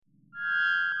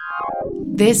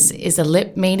This is a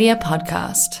Lip Media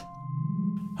podcast.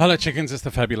 Hello, chickens. It's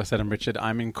the fabulous Adam Richard.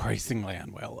 I'm increasingly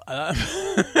unwell.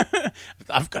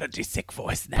 I've got to do sick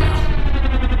voice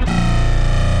now.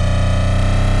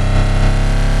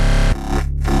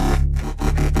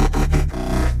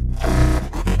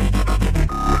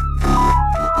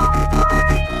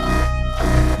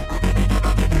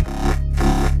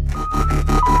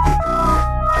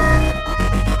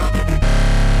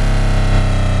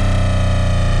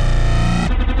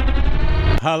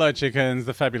 Hello, chickens.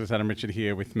 The fabulous Adam Richard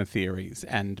here with my theories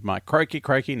and my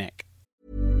croaky neck.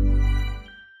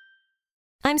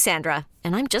 I'm Sandra,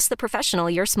 and I'm just the professional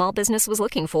your small business was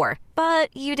looking for.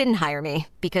 But you didn't hire me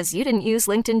because you didn't use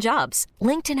LinkedIn Jobs.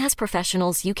 LinkedIn has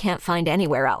professionals you can't find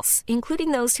anywhere else,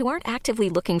 including those who aren't actively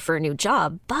looking for a new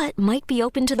job, but might be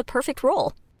open to the perfect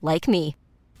role, like me.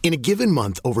 In a given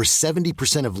month, over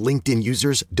 70% of LinkedIn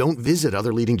users don't visit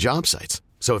other leading job sites.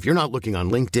 So if you're not looking on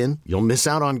LinkedIn, you'll miss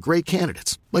out on great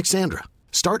candidates like Sandra.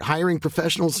 Start hiring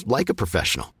professionals like a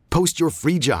professional. Post your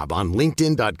free job on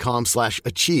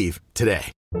linkedin.com/achieve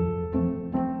today.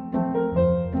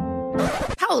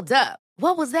 Hold up.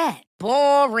 What was that?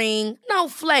 Boring. No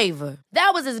flavor.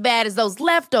 That was as bad as those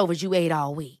leftovers you ate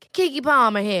all week. Keke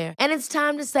Palmer here, and it's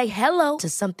time to say hello to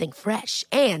something fresh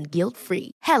and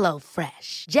guilt-free. Hello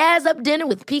Fresh. Jazz up dinner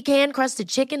with pecan-crusted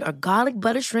chicken or garlic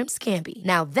butter shrimp scampi.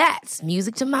 Now that's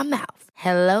music to my mouth.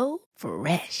 Hello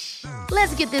Fresh.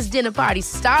 Let's get this dinner party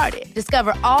started.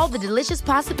 Discover all the delicious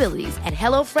possibilities at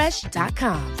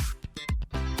hellofresh.com.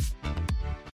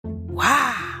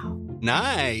 Wow.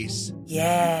 Nice.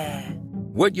 Yeah.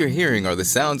 What you're hearing are the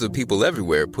sounds of people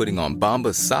everywhere putting on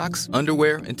Bombas socks,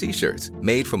 underwear, and T-shirts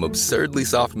made from absurdly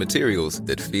soft materials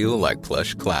that feel like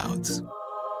plush clouds.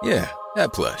 Yeah,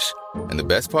 that plush. And the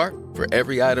best part? For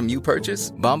every item you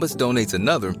purchase, Bombas donates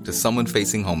another to someone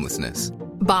facing homelessness.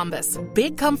 Bombas.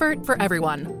 Big comfort for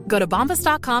everyone. Go to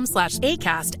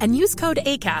bombas.com/ACAST and use code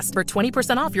ACAST for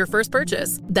 20% off your first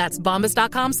purchase. That's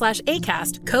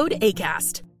bombas.com/ACAST. Code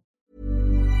ACAST.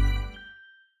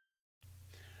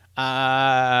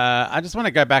 I just want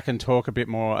to go back and talk a bit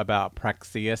more about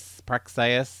Praxeus.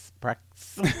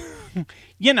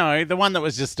 You know, the one that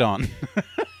was just on.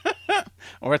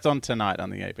 Or it's on tonight on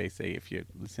the ABC if you're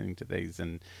listening to these.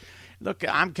 And look,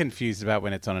 I'm confused about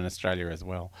when it's on in Australia as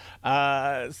well.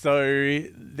 So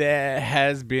there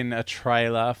has been a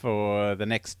trailer for the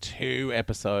next 2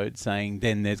 episodes saying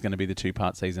then there's going to be the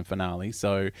 2-part season finale.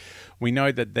 So we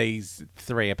know that these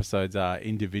 3 episodes are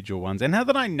individual ones. And now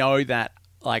that I know that,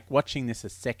 like, watching this a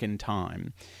second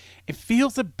time, I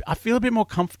feel a bit more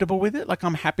comfortable with it. Like,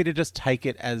 I'm happy to just take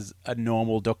it as a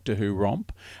normal Doctor Who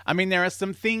romp. I mean, there are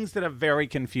some things that are very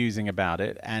confusing about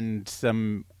it and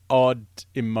some odd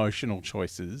emotional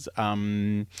choices.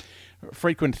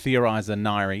 Frequent theorizer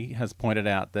Nairi has pointed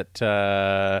out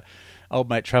that Old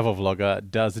Mate Travel Vlogger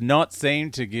does not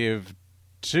seem to give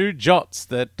 2 jots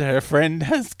that her friend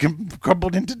has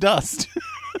crumbled into dust.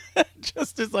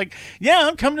 Just as like, yeah,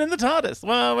 I'm coming in the TARDIS.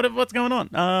 Well, what's going on?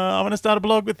 I want to start a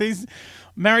blog with these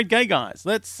married gay guys.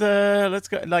 Let's go.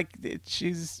 Like,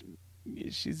 she's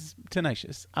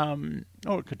tenacious. Or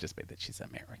it could just be that she's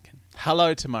American.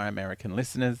 Hello to my American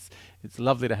listeners. It's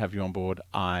lovely to have you on board.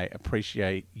 I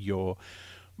appreciate your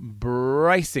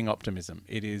bracing optimism.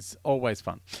 It is always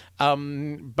fun.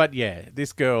 But yeah,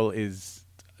 this girl is,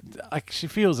 like, she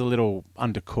feels a little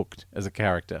undercooked as a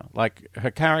character. Like, her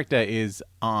character is,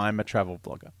 I'm a travel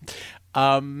blogger.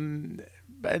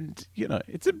 And, you know,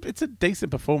 it's a decent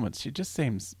performance. She just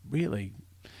seems really...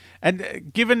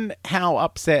 And given how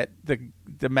upset the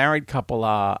married couple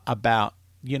are about,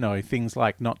 you know, things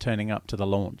like not turning up to the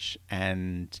launch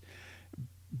and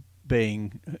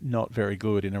being not very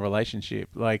good in a relationship,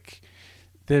 like,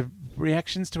 the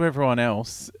reactions to everyone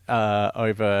else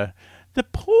over... The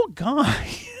poor guy.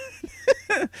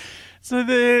 So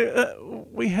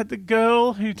we had the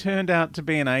girl who turned out to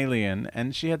be an alien,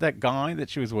 and she had that guy that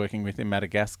she was working with in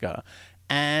Madagascar,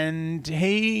 and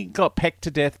he got pecked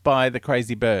to death by the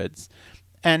crazy birds,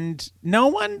 and no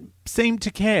one seemed to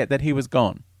care that he was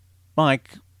gone.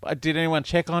 Like, did anyone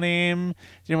check on him?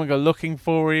 Did anyone go looking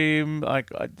for him? Like,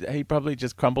 he probably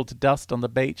just crumbled to dust on the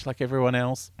beach like everyone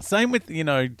else. Same with, you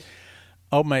know,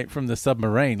 Old Mate from the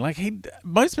Submarine. Like,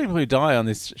 most people who die on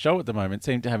this show at the moment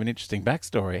seem to have an interesting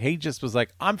backstory. He just was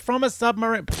like, I'm from a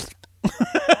submarine.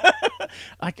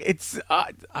 Like, it's,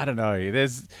 I don't know.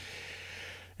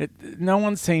 No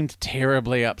one seemed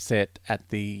terribly upset at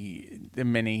the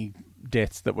many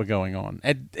deaths that were going on,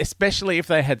 and especially if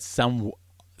they had some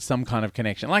kind of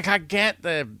connection. Like, I get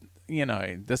the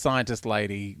scientist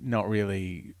lady not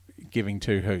really giving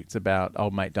 2 hoots about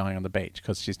Old Mate dying on the beach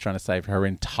because she's trying to save her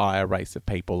entire race of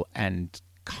people and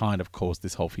kind of caused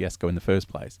this whole fiasco in the first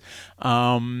place.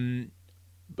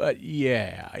 But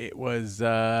yeah, it was...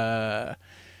 I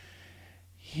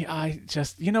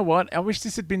just... You know what? I wish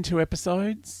this had been 2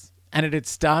 episodes and it had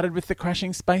started with the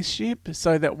crashing spaceship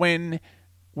so that when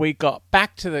we got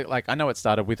back to the... Like, I know it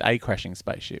started with a crashing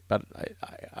spaceship, but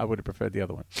I would have preferred the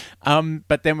other one.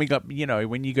 But then we got... You know,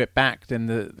 when you get back, then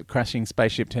the crashing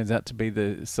spaceship turns out to be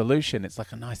the solution. It's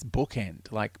like a nice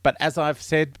bookend. Like, but as I've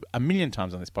said a million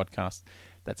times on this podcast...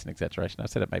 That's an exaggeration. I've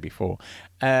said it maybe 4.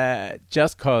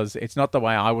 Just because it's not the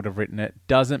way I would have written it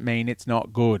doesn't mean it's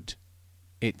not good.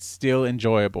 It's still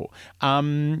enjoyable.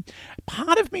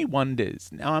 Part of me wonders,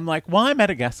 now I'm like, why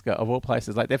Madagascar of all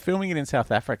places? Like, they're filming it in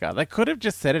South Africa. They could have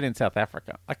just set it in South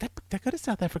Africa. Like, they go to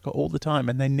South Africa all the time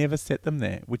and they never set them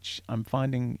there, which I'm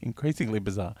finding increasingly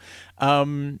bizarre.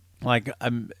 There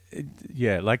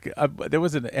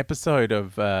was an episode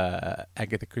of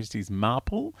Agatha Christie's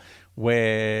Marple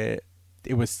where...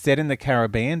 It was set in the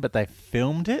Caribbean, but they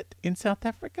filmed it in South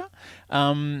Africa,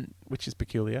 which is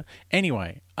peculiar.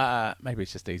 Anyway, maybe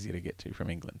it's just easier to get to from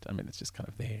England. I mean, it's just kind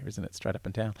of there, isn't it? Straight up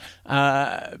and down.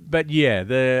 But yeah,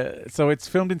 so it's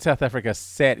filmed in South Africa,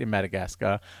 set in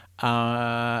Madagascar.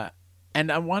 And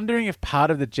I'm wondering if part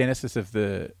of the genesis of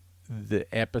the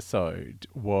episode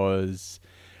was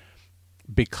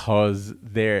because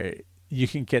you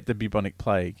can get the bubonic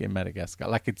plague in Madagascar.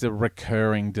 Like, it's a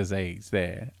recurring disease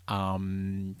there.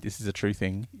 This is a true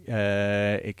thing.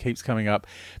 It keeps coming up,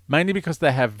 mainly because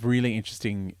they have really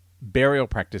interesting burial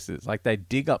practices. Like, they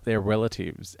dig up their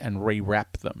relatives and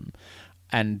rewrap them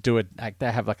and do it. Like, they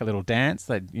have like a little dance.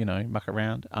 They, muck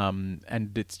around.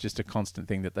 And it's just a constant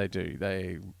thing that they do.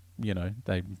 They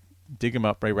dig them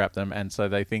up, rewrap them. And so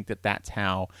they think that that's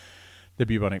how the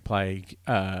bubonic plague,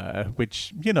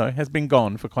 which, has been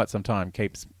gone for quite some time,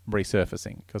 keeps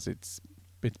resurfacing because it's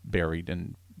buried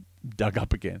and dug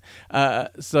up again. I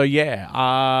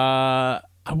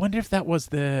wonder if that was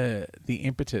the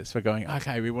impetus for going,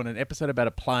 okay, we want an episode about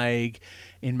a plague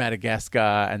in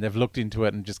Madagascar, and they've looked into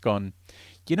it and just gone,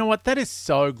 you know what, that is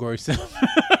so gruesome.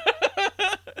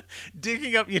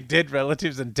 Digging up your dead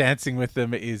relatives and dancing with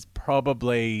them is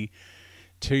probably...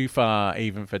 too far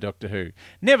even for Doctor Who.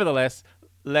 Nevertheless,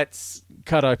 let's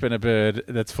cut open a bird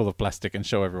that's full of plastic and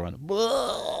show everyone.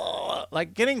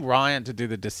 Like, getting Ryan to do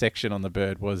the dissection on the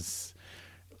bird was...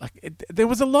 like, there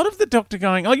was a lot of the Doctor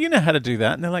going, oh, you know how to do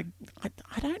that. And they're like,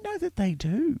 I don't know that they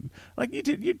do. Like,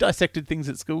 you dissected things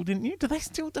at school, didn't you? Do they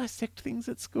still dissect things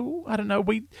at school? I don't know.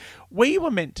 We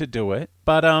were meant to do it,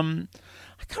 but I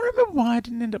can't remember why I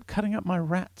didn't end up cutting up my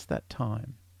rats that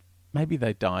time. Maybe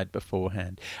they died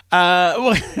beforehand.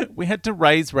 We had to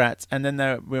raise rats, and then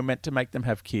we were meant to make them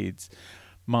have kids.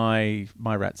 My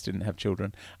rats didn't have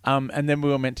children. And then we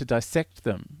were meant to dissect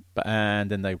them, and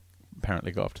then they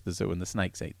apparently go off to the zoo and the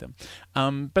snakes eat them.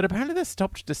 But apparently they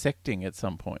stopped dissecting at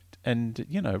some point. And,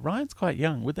 Ryan's quite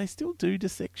young. Would they still do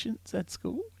dissections at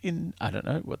school? I don't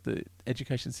know what the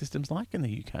education system's like in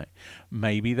the UK.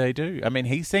 Maybe they do. I mean,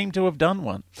 he seemed to have done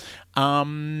one,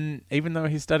 even though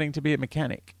he's studying to be a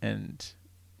mechanic. And,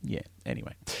 yeah,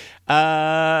 anyway.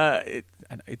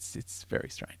 It's very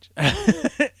strange.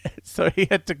 So he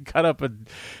had to cut up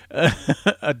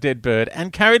a dead bird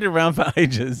and carried it around for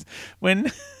ages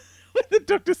when the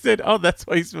doctor said, oh, that's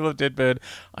why you smell a dead bird.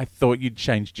 I thought you'd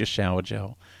changed your shower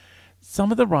gel.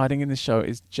 Some of the writing in this show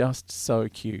is just so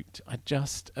cute. I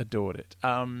just adored it.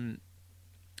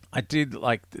 I did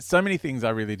like so many things I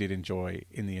really did enjoy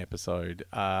in the episode.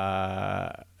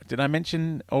 Did I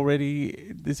mention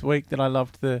already this week that I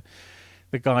loved the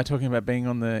guy talking about being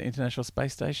on the International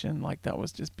Space Station? Like, that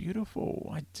was just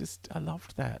beautiful. I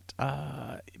loved that.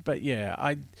 But yeah,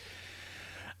 I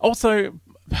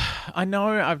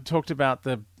know I've talked about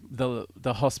the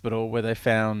hospital where they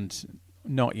found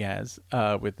not Yaz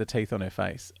with the teeth on her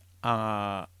face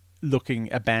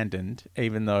looking abandoned,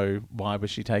 even though why was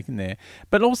she taken there?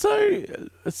 But also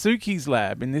Suki's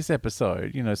lab in this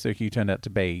episode, Suki turned out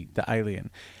to be the alien.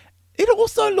 It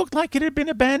also looked like it had been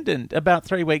abandoned about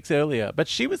 3 weeks earlier, but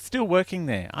she was still working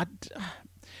there.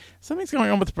 Something's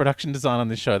going on with the production design on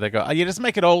this show. They go, you just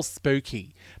make it all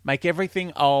spooky. Make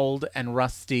everything old and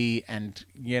rusty and,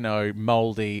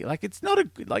 moldy. Like, it's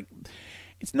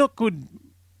not good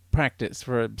practice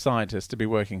for a scientist to be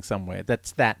working somewhere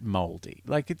that's that moldy.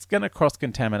 Like, it's going to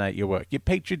cross-contaminate your work. Your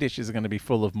petri dishes are going to be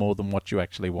full of more than what you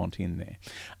actually want in there.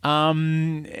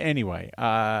 Anyway,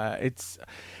 it's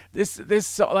there's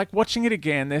so, like, watching it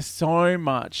again, there's so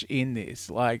much in this.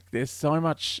 Like, there's so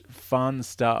much fun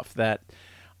stuff that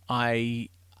I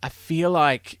feel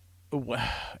like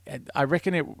I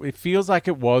reckon it feels like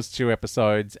it was 2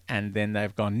 episodes, and then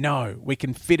they've gone, no, we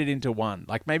can fit it into one.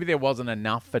 Like maybe there wasn't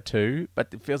enough for 2,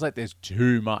 but it feels like there's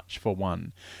too much for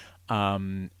 1.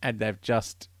 And they've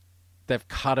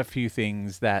cut a few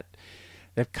things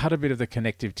they've cut a bit of the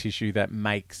connective tissue that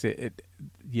makes it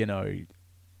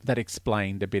that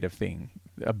explained a bit of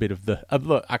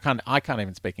look, I can't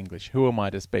even speak English. Who am I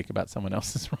to speak about someone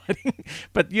else's writing?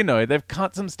 But they've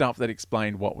cut some stuff that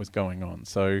explained what was going on.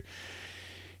 So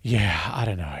yeah, I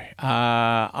don't know.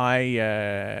 I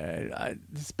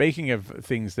speaking of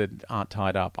things that aren't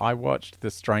tied up, I watched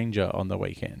The Stranger on the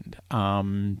weekend.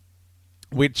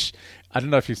 Which I don't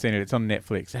know if you've seen it. It's on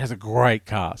Netflix. It has a great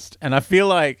cast, and I feel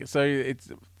like it's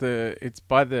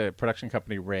by the production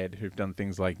company Red, who've done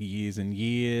things like Years and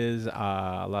Years,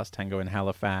 Last Tango in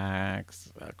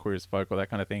Halifax, Queer as Folk, all that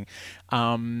kind of thing.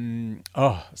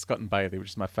 Scott and Bailey, which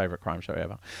is my favorite crime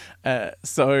show ever.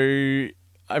 So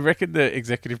I reckon the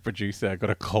executive producer got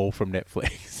a call from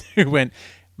Netflix who went,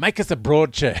 "Make us a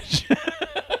Broadchurch."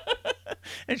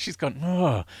 And she's gone,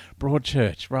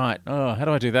 Broadchurch, right. How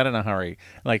do I do that in a hurry?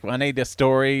 Like, I need a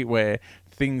story where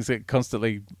things are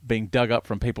constantly being dug up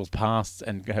from people's pasts.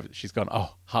 And she's gone,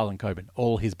 Harlan Coben,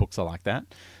 all his books are like that.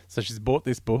 So she's bought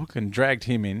this book and dragged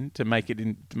him in to make it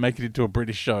into a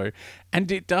British show.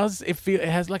 And it has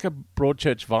like a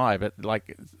Broadchurch vibe.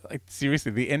 Like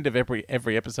seriously, the end of every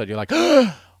episode, you're like,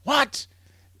 what?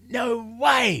 No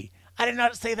way. I did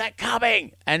not see that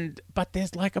coming. But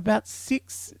there's like about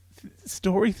 6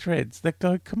 story threads that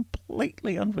go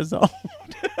completely unresolved.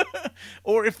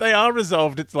 Or if they are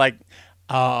resolved, it's like,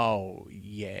 oh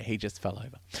yeah, he just fell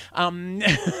over. And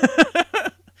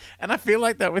I feel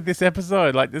like that with this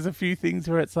episode. Like there's a few things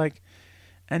where it's like,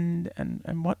 and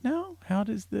what now? I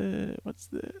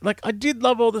did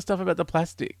love all the stuff about the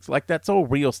plastics. Like that's all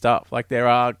real stuff. Like there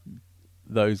are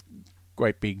those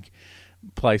great big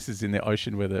places in the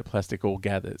ocean where the plastic all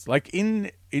gathers. Like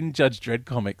in Judge Dredd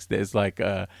comics, there's like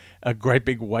a great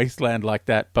big wasteland like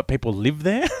that, but people live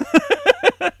there.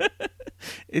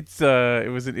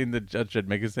 It was in the Judge Dredd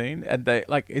magazine, and they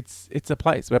it's a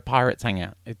place where pirates hang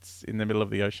out. It's in the middle of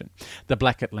the ocean, the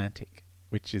Black Atlantic,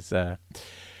 which is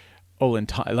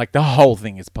like the whole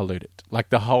thing is polluted. Like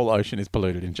the whole ocean is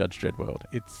polluted in Judge Dredd world.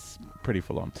 It's pretty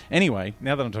full on. Anyway,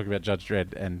 now that I'm talking about Judge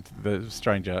Dredd and The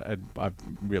Stranger, I've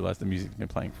realised the music's been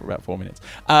playing for about 4 minutes.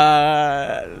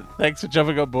 Thanks for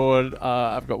jumping on board.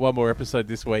 I've got one more episode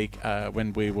this week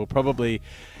when we will probably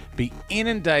be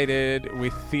inundated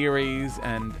with theories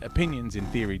and opinions in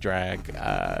theory drag.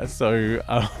 So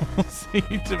I'll see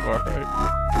you tomorrow.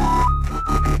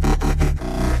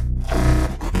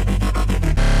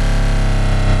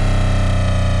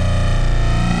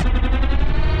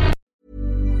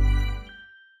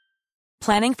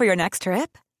 Planning for your next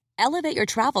trip? Elevate your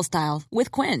travel style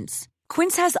with Quince.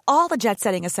 Quince has all the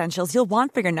jet-setting essentials you'll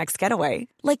want for your next getaway,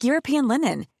 like European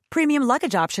linen, premium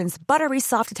luggage options, buttery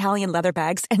soft Italian leather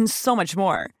bags, and so much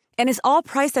more. And is all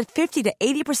priced at 50 to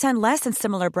 80% less than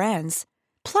similar brands.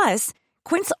 Plus,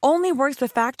 Quince only works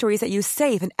with factories that use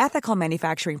safe and ethical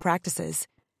manufacturing practices.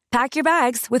 Pack your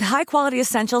bags with high-quality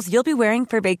essentials you'll be wearing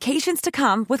for vacations to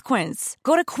come with Quince.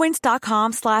 Go to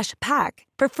quince.com/pack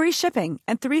for free shipping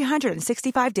and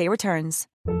 365-day returns.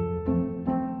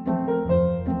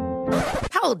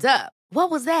 Hold up. What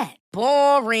was that?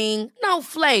 Boring. No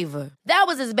flavor. That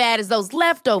was as bad as those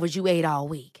leftovers you ate all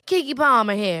week. Keke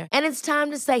Palmer here, and it's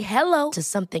time to say hello to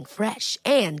something fresh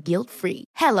and guilt-free.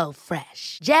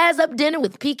 HelloFresh. Jazz up dinner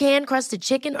with pecan-crusted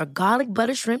chicken or garlic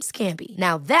butter shrimp scampi.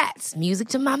 Now that's music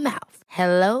to my mouth.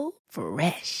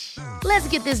 HelloFresh. Let's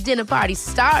get this dinner party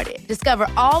started. Discover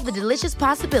all the delicious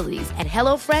possibilities at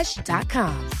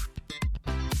HelloFresh.com.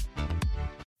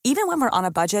 Even when we're on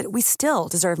a budget, we still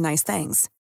deserve nice things.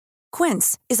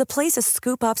 Quince is a place to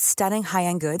scoop up stunning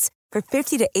high-end goods for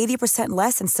 50 to 80%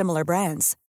 less than similar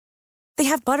brands. They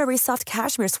have buttery soft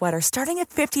cashmere sweaters starting at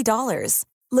 $50,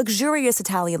 luxurious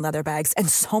Italian leather bags, and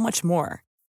so much more.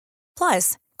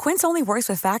 Plus, Quince only works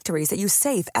with factories that use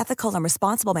safe, ethical, and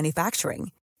responsible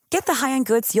manufacturing. Get the high-end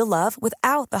goods you'll love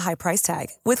without the high price tag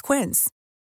with Quince.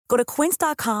 Go to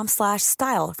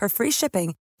quince.com/style for free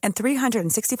shipping and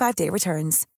 365-day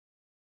returns.